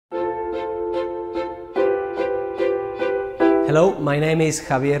Hello, my name is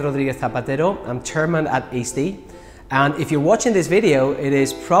Javier Rodriguez Zapatero. I'm chairman at ISDI. And if you're watching this video, it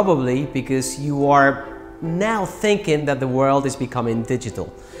is probably because you are now thinking that the world is becoming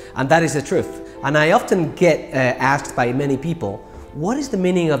digital. And that is the truth. And I often get asked by many people, what is the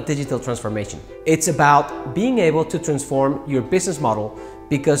meaning of digital transformation? It's about being able to transform your business model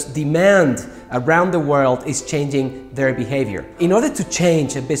because demand around the world is changing their behavior. In order to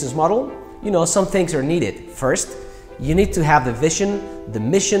change a business model, some things are needed. First, you need to have the vision, the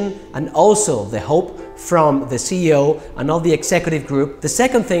mission, and also the hope from the CEO and all the executive group. The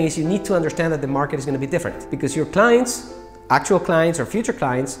second thing is you need to understand that the market is going to be different because your clients, actual clients or future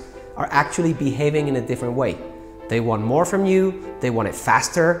clients, are actually behaving in a different way. They want more from you, they want it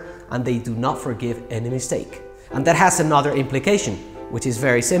faster, and they do not forgive any mistake. And that has another implication, which is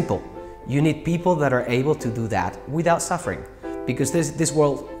very simple. You need people that are able to do that without suffering. Because this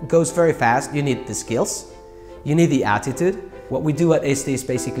world goes very fast, you need the skills, you need the attitude. What we do at ISDI is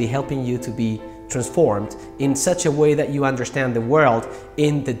basically helping you to be transformed in such a way that you understand the world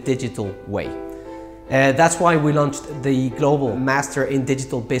in the digital way. That's why we launched the Global Master in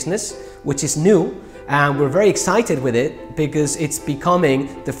Digital Business, which is new, and we're very excited with it because it's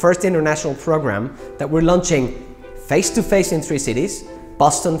becoming the first international program that we're launching face-to-face in 3 cities,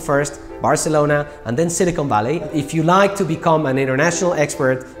 Boston first, Barcelona, and then Silicon Valley. If you like to become an international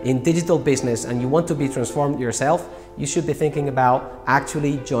expert in digital business and you want to be transformed yourself, you should be thinking about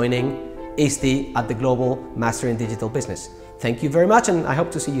actually joining ISDI at the Global Master in Digital Business. Thank you very much, and I hope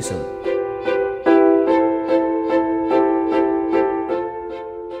to see you soon.